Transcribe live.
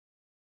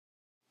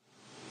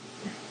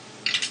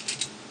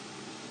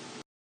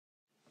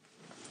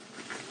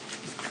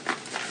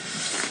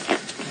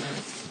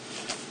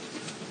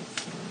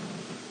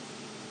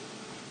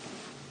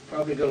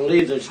Probably going to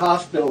leave this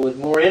hospital with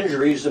more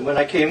injuries than when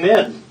I came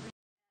in.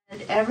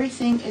 And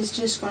everything is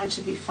just going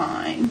to be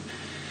fine.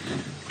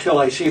 Till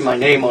I see my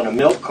name on a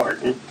milk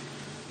carton.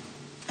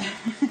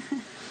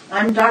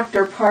 I'm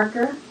Dr.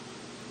 Parker.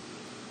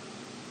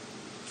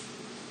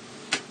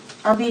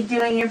 I'll be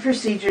doing your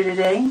procedure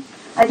today.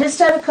 I just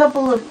had a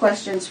couple of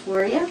questions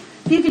for you.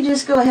 If you could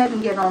just go ahead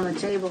and get on the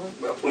table.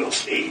 Well, we'll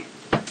see.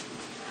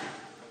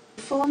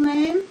 Full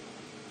name?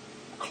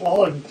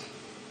 Claude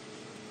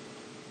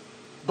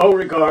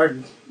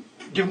Beauregard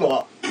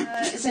Dumas.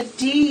 Is it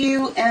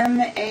D-U-M-A-S?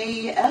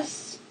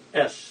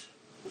 S.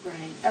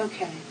 Right,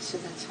 okay, so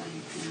that's how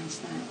you pronounce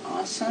that.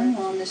 Awesome.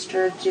 Well,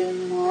 Mr.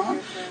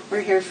 Dumas, we're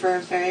here for a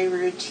very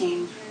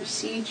routine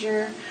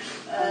procedure.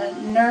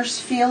 Nurse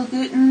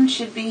Feelgooten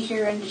should be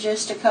here in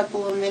just a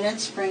couple of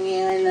minutes, bringing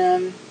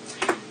in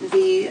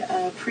the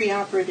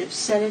preoperative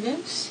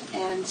sedatives,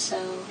 and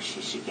so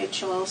she should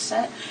get you all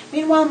set.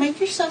 Meanwhile, make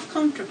yourself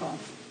comfortable.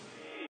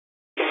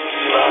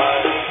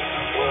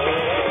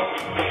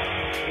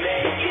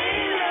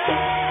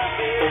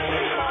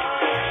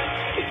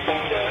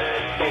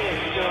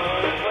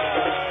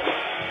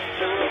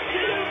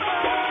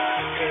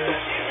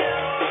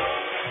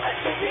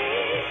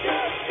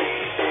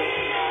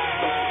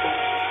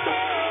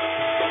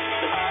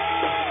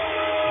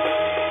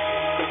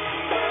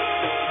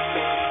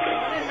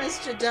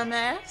 Mr.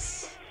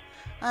 Dumbass,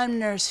 I'm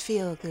Nurse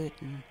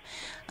Feelgooten.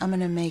 I'm going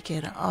to make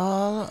it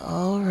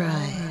all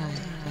right.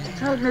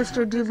 So,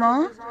 Mr.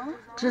 Dumas,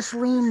 just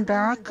lean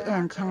back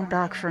and count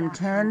back from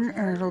 10,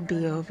 and it'll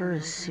be over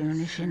as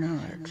soon as you know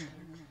it.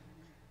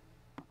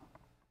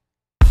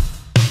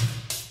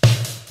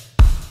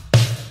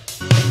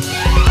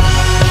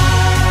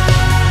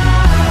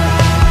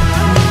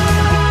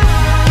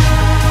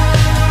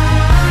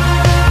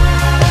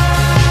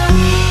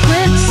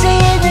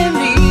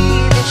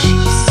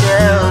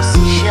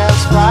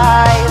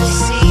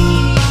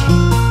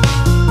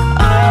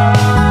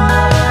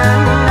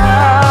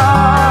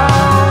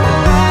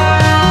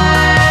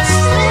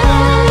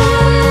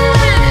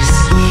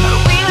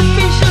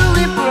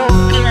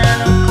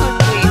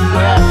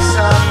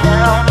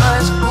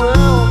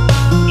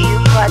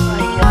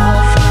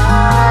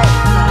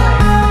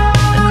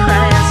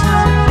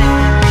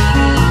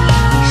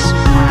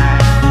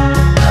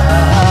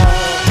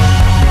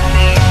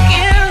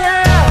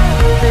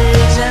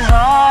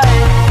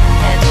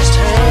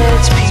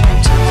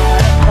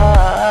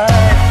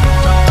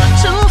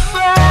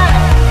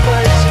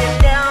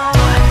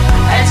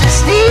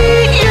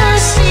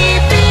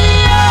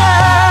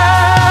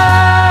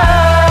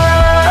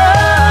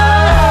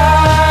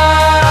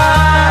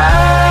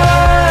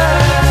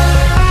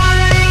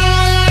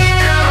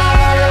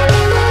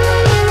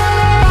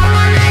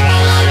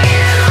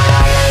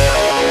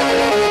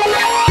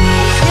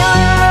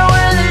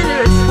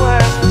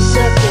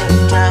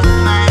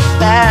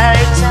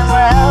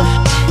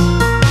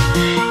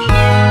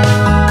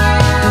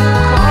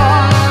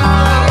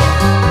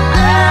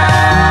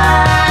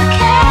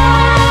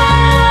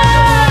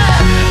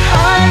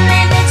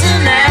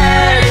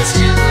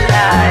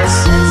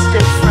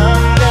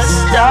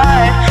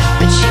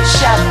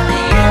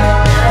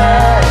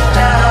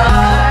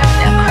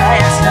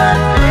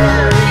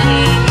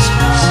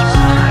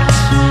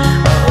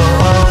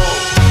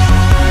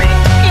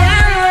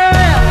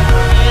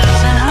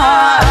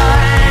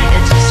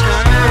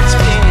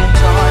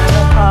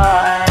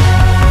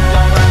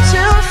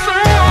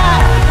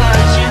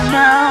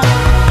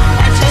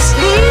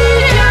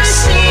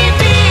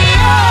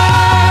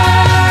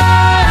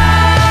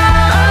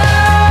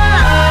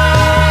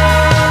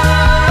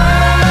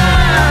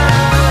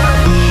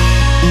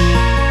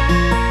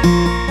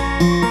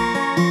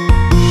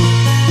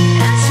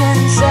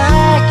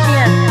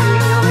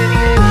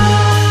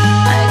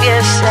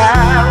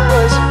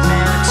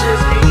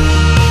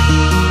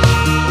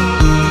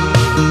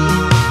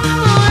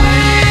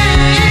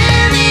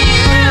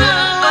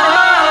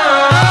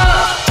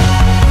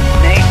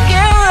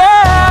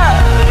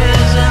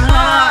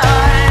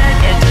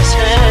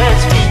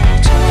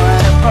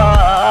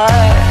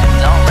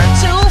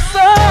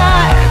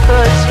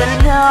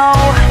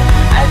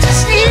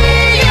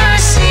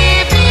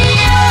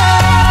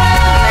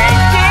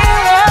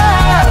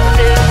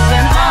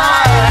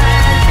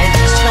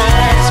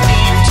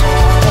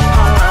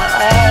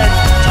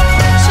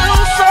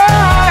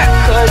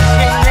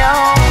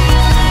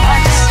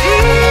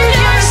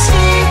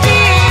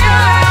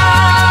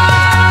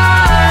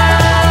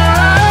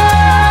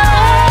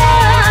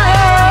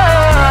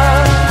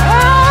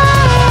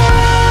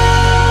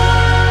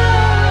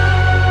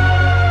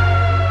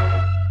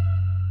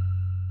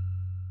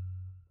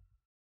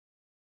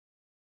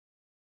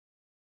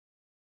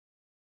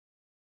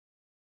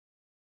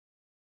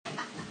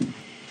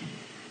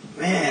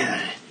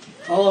 Man,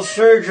 all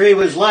surgery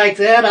was like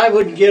that, I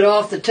wouldn't get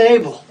off the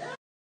table.